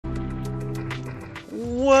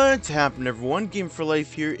What's happening, everyone? Game for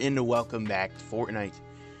Life here, and welcome back to Fortnite.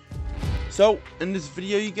 So, in this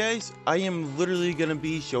video, you guys, I am literally gonna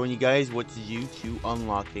be showing you guys what to do to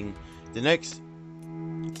unlocking the next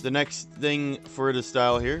thing for the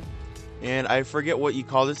style here. And I forget what you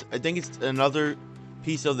call this. I think it's another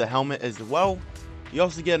piece of the helmet as well. You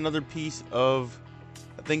also get another piece of,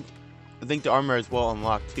 I think the armor as well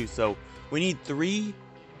unlocked too. So we need three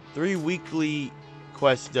weekly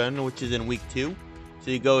quests done, which is in week 2. So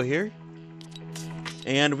you go here,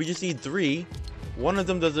 and we just need 3. One of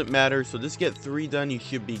them doesn't matter, so just get 3 done. You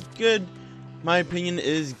should be good. My opinion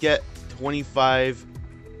is get 25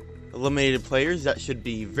 eliminated players. That should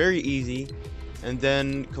be very easy. And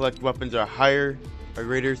then collect weapons are higher or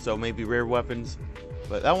greater, so maybe rare weapons.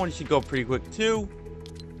 But that one should go pretty quick too.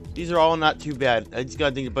 These are all not too bad. I just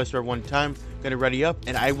gotta think the best for one time. Gonna ready up,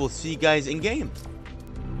 and I will see you guys in game.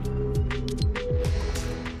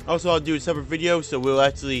 Also, I'll do a separate video, so we'll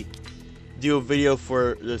actually do a video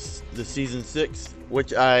for the season 6,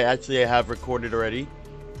 which I have recorded already.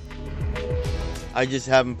 I just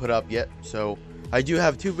haven't put up yet, so I do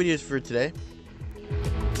have 2 videos for today.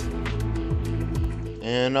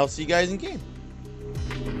 And I'll see you guys in game.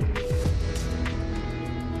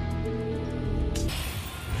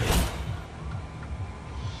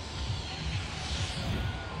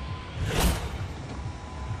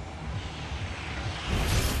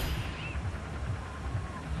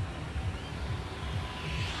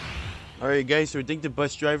 Alright guys, so I think the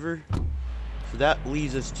bus driver, so that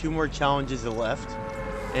leaves us 2 more challenges left,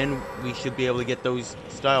 and we should be able to get those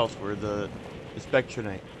styles for the Spectra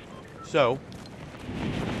Knight. So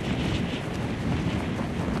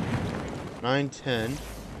 9, 10,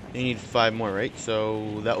 you need 5 more, right?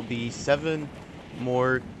 So that will be 7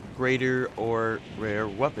 more greater or rare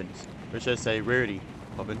weapons, or should I say rarity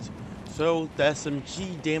weapons. So the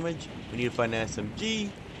SMG damage, we need to find an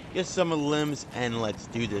SMG, get some of the limbs, and let's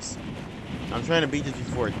do this. I'm trying to beat this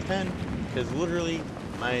before 10, because literally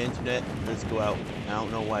my internet does go out. I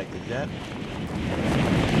don't know why it did that.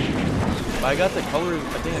 But I got the colors,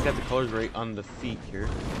 I think I got the colors right on the feet here.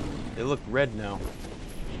 They look red now.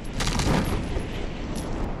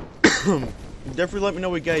 Definitely let me know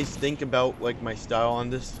what you guys think about like my style on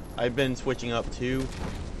this. I've been switching up too.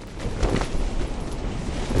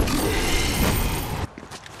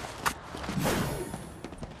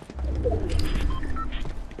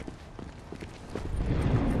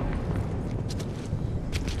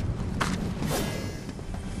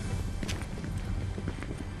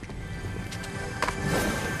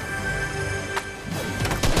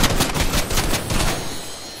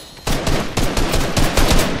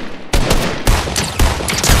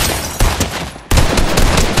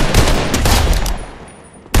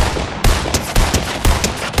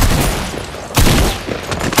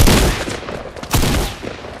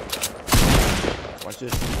 Watch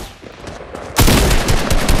this.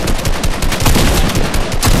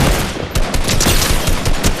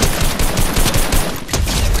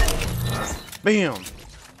 Bam!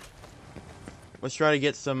 Let's try to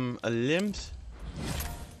get some limbs.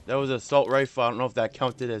 That was an assault rifle. I don't know if that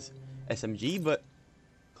counted as SMG, but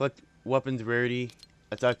collect weapons rarity.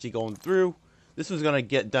 That's actually going through. This was gonna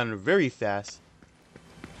get done very fast.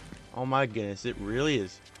 Oh my goodness, it really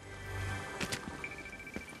is.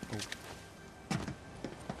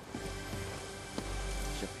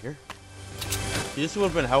 Up here. See, this would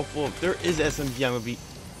have been helpful. If there is SMG, I'm gonna be.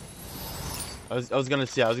 I was gonna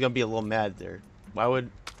say I was gonna be a little mad there. Why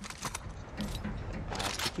would I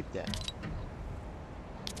have to keep that?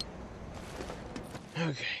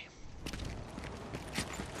 Okay.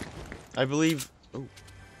 I believe. Oh,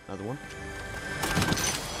 another one.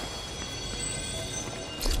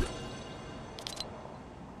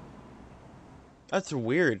 That's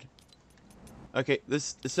weird. Okay, it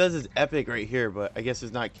says it's epic right here, but I guess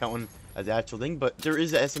it's not counting as the actual thing. But there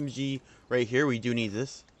is a SMG right here. We do need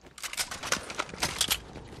this.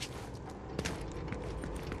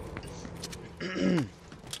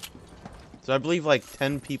 So I believe like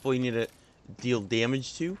 10 people you need to deal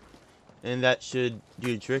damage to, and that should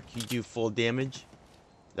do the trick. You do full damage.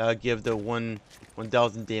 That'll give the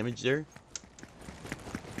 1,000 damage there.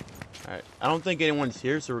 All right, I don't think anyone's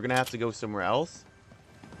here, so we're gonna have to go somewhere else.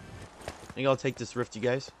 I think I'll take this rift, you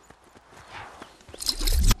guys.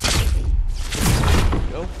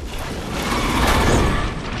 Go.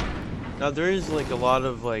 Now there is like a lot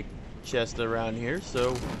of like chests around here,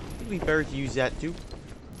 so it'd be better to use that too.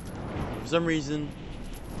 For some reason,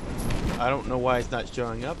 I don't know why it's not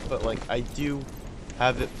showing up, but like I do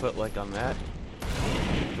have it put like on that.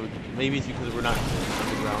 So maybe it's because we're not on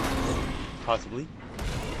the ground, possibly.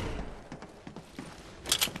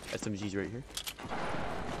 SMGs right here.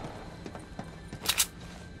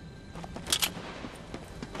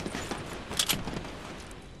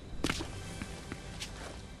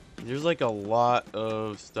 There's like a lot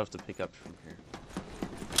of stuff to pick up from here.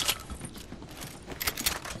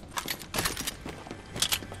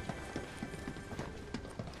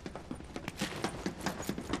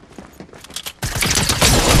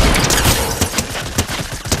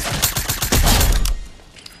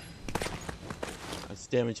 Let's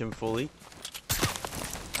damage him fully.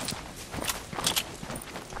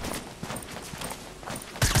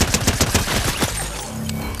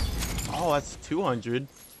 Oh, that's 200.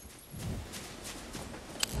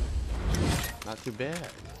 Not too bad.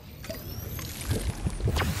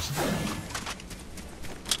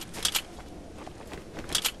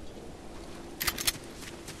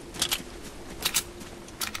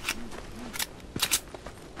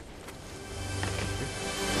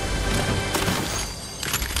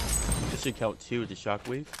 This should count too with the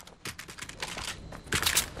shockwave.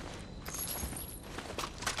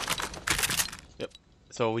 Yep.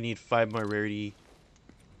 So we need 5 more rarity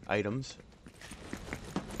items.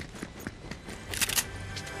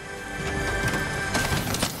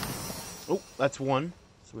 Oh, that's 1.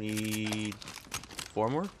 So we need 4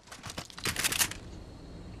 more.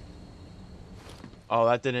 Oh,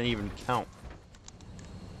 that didn't even count.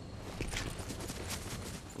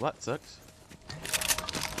 Well, that sucks.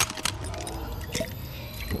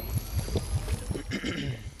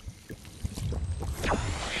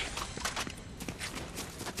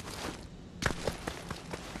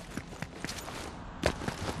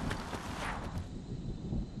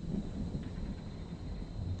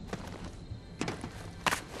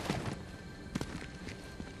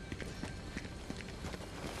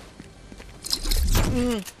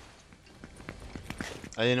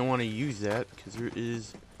 I didn't want to use that because there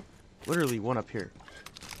is literally one up here.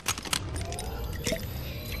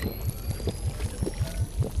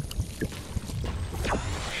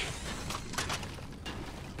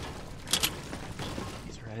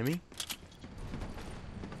 Is there an enemy?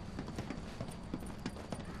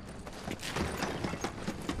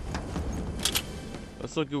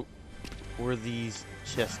 Let's look at where these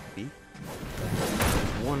chests be.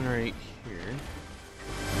 There's one right here.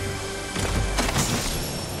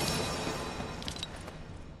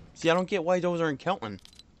 See, I don't get why those aren't counting.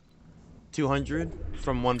 200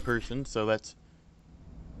 from one person, so that's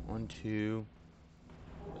 1, 2,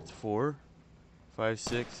 that's 4, 5,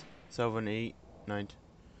 6, 7, 8, 9.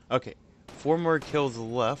 Okay, 4 more kills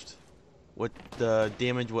left with the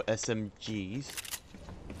damage with SMGs.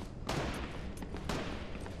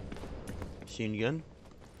 Machine gun.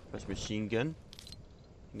 That's machine gun.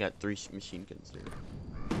 You got 3 machine guns there.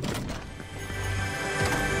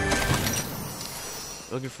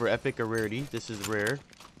 Looking for epic or rarity. This is rare.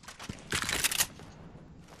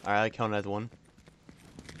 Alright, I count as 1.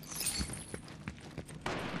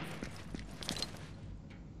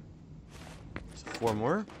 So 4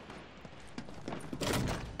 more.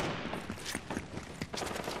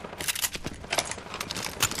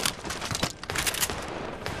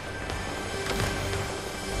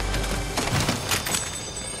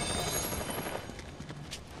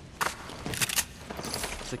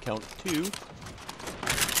 So count 2.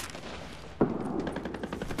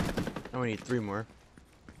 Now we need 3 more.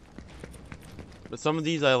 But some of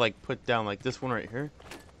these I like put down, like this one right here.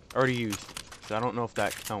 Already used. So I don't know if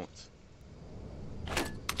that counts.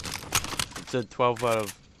 It said 12 out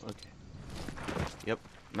of... Okay. Yep.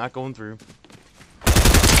 Not going through.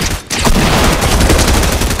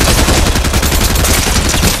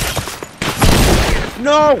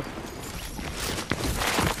 No!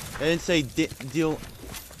 I didn't say deal...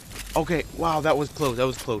 Okay. Wow, that was close. That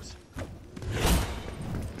was close.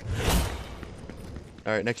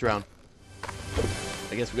 Alright, next round.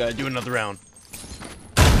 I guess we gotta do another round.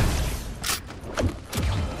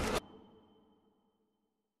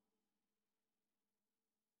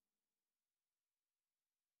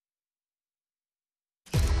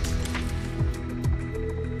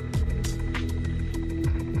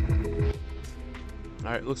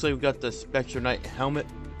 Alright, looks like we got the Spectra Knight helmet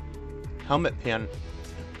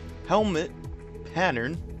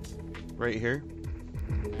pattern right here.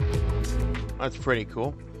 That's pretty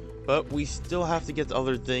cool. But we still have to get the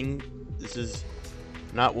other thing. This is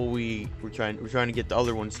not what we're trying to get the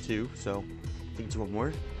other ones too, so I think it's 1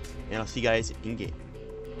 more. And I'll see you guys in game.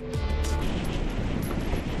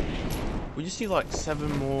 We just see like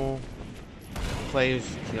 7 more players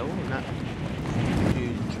to kill, not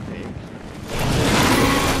huge big.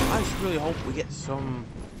 I just really hope we get some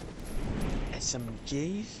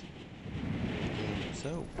SMGs.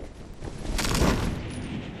 So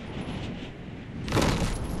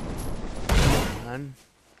man.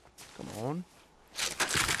 Come on.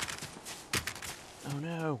 Oh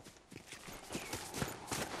no.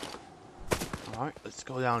 Alright, let's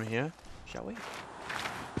go down here, shall we?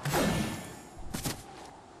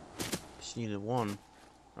 Just needed one,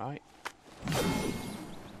 right?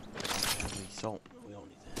 Salt. We don't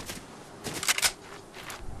need that.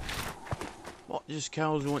 Well, just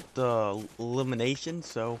cows want the elimination,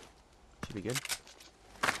 so should be good.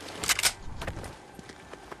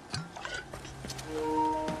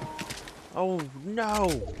 Oh no!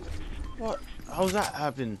 What? How's that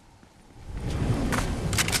happen?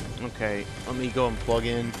 Okay, let me go and plug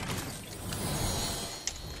in.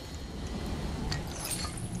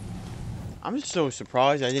 I'm just so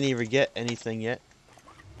surprised I didn't even get anything yet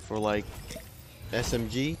for like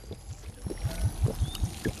SMG.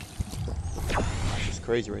 That's just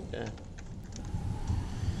crazy right there.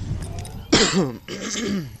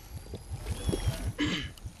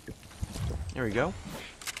 There we go.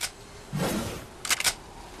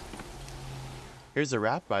 Here's the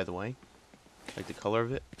wrap, by the way. Like the color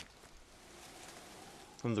of it.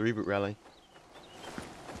 From the reboot rally.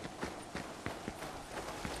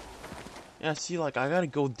 Yeah, see, like, I gotta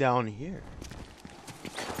go down here.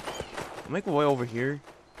 I'll make my way over here.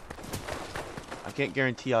 I can't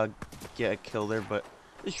guarantee I'll get a kill there, but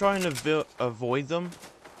just trying to avoid them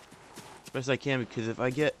as best I can, because if I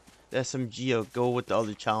get the SMG, I'll go with the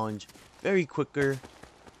other challenge very quickly.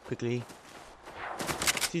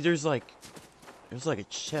 See, there's like a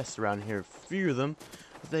chest around here. A few of them.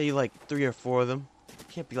 They like 3 or 4 of them.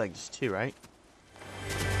 Can't be like just 2, right?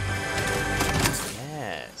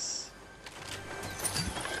 Yes.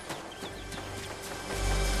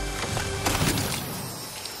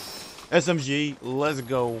 SMG, let's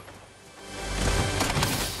go.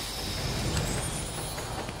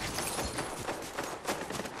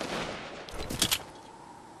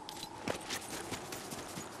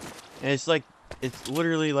 And it's like, it's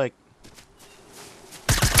literally like,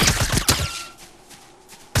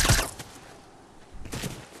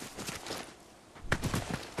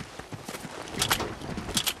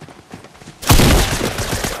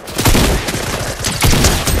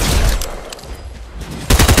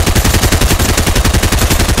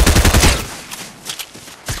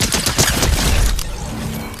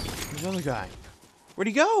 other guy. Where'd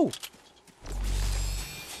he go?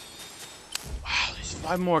 Wow, there's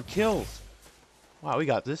 5 more kills. Wow, we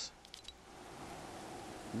got this.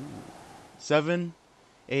 Ooh. 7,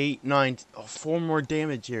 8, 9. Oh, 4 more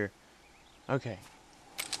damage here. Okay.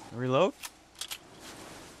 Reload?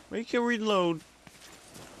 We can reload.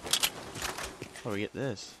 How do we get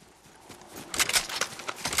this?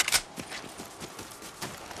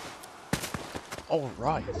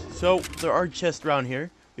 Alright. So, there are chests around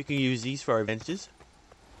here. We can use these for our advantages.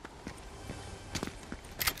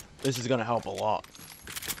 This is gonna help a lot.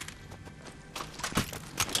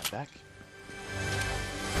 Back.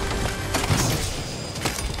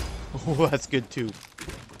 Oh, that's good too.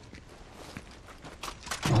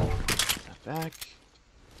 Back.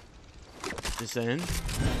 This in.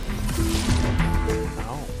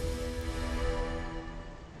 Oh.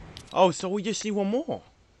 Oh, so we just need 1 more.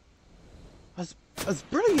 That's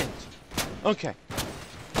brilliant. Okay.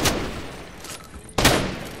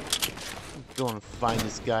 Go and find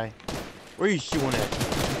this guy. Where are you shooting at?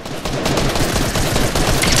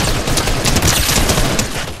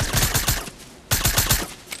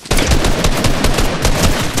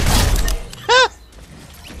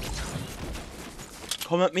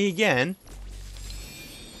 Come at me again.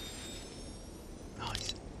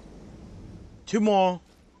 Nice. 2 more.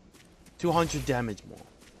 200 damage more.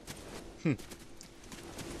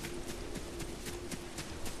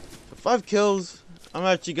 So 5 kills. I'm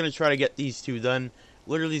actually going to try to get these 2 done.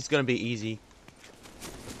 Literally, it's going to be easy.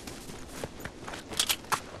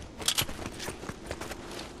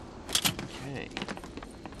 Okay.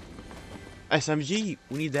 SMG,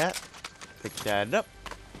 we need that. Pick that up.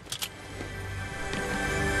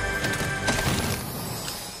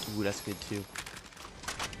 Ooh, that's good too.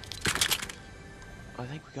 I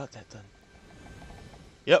think we got that done.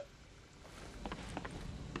 Yep.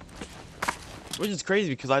 Which is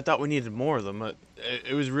crazy because I thought we needed more of them, but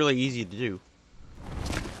it was really easy to do.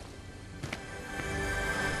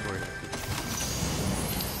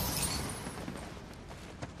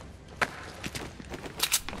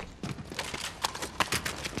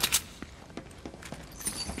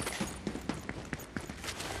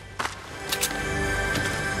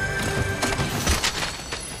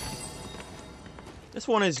 This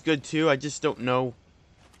one is good too, I just don't know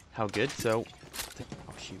how good, so...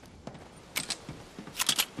 Oh shoot.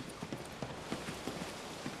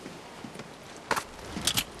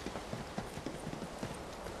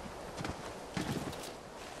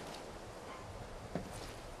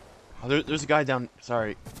 there's a guy down.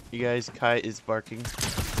 Sorry, you guys. Kai is barking.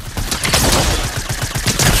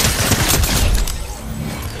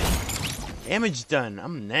 Damage done.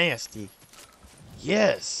 I'm nasty.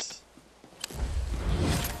 Yes.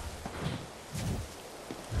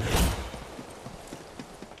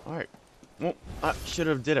 All right. Well, I should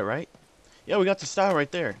have did it right. Yeah, we got the style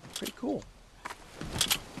right there. Pretty cool.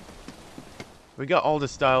 We got all the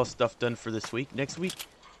style stuff done for this week. Next week,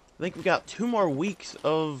 I think we got 2 more weeks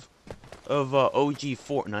of OG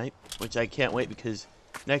Fortnite, which I can't wait because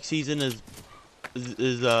next season is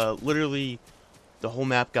literally the whole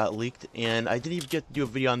map got leaked, and I didn't even get to do a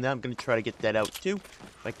video on that. I'm gonna try to get that out too,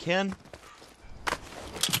 if I can.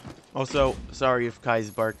 Also, sorry if Kai's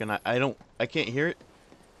barking. I can't hear it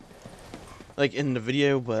like in the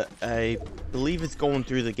video, but I believe it's going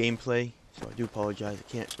through the gameplay, so I do apologize.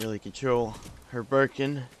 I can't really control her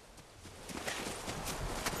barking.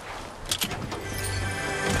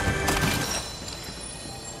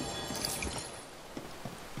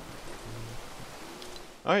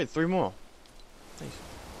 Alright, 3 more. Nice.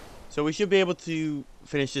 So we should be able to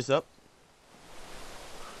finish this up.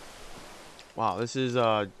 Wow, this is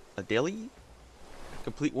a daily?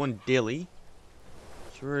 Complete 1 daily.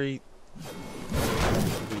 Should we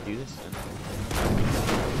do this?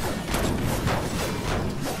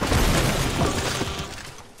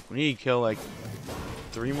 We need to kill like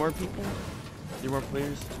 3 more people? 3 more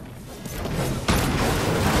players?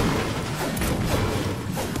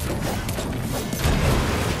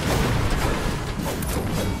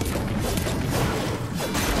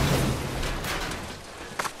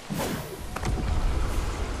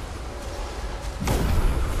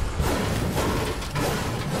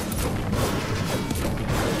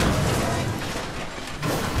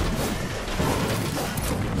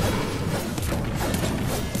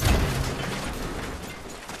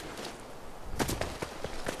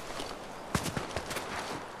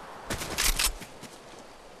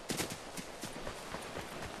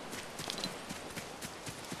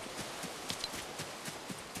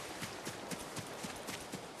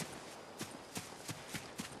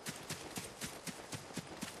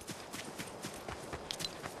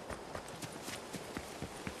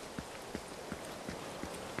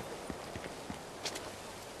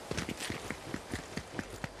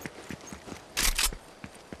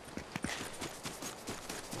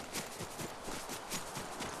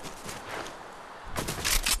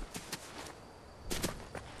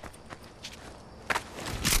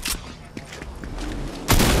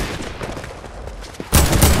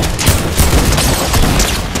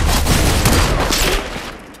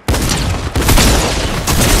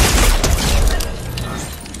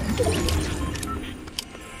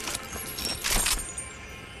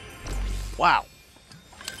 Wow.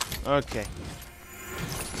 Okay.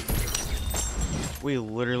 We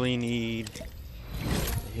literally need to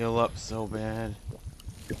heal up so bad.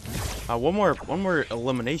 One more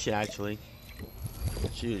elimination actually.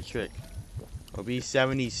 Shoot a trick. It'll be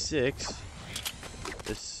 76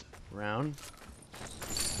 this round.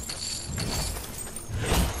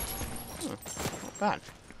 Huh, not bad.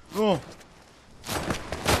 Oh.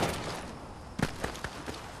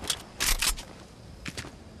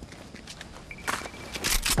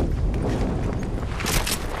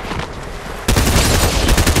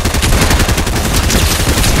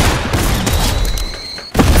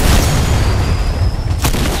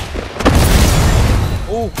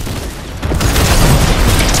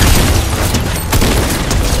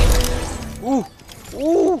 Ooh!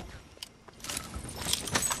 Ooh!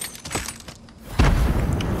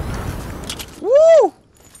 Woo!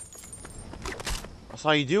 That's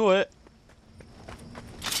how you do it.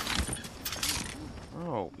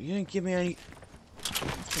 Oh, you didn't give me any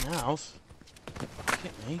nothing else.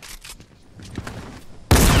 Get me.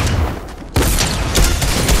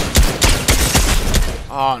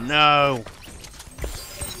 Oh no!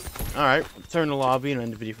 Alright, turn the lobby and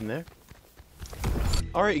end the video from there.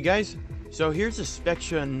 Alright, you guys. So here's a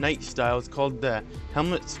Spectra Knight style. It's called the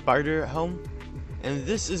Helmet Spider Helm. And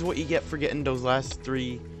this is what you get for getting those last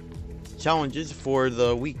 3 challenges for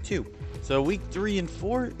the week 2. So week 3 and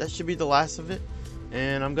 4, that should be the last of it.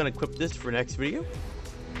 And I'm going to equip this for next video.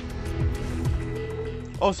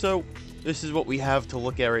 Also, this is what we have to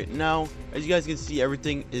look at right now. As you guys can see,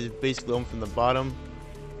 everything is basically on from the bottom.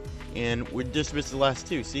 And we're just missing the last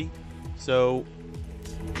 2, see? So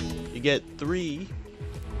you get 3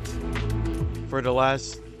 for the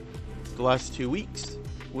last 2 weeks,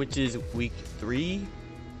 which is week 3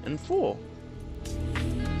 and 4.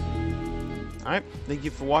 Alright, thank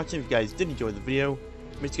you for watching. If you guys did enjoy the video,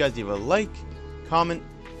 make sure you guys leave a like, comment,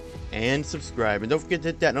 and subscribe. And don't forget to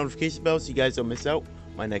hit that notification bell so you guys don't miss out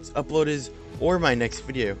my next upload is or my next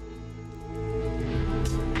video.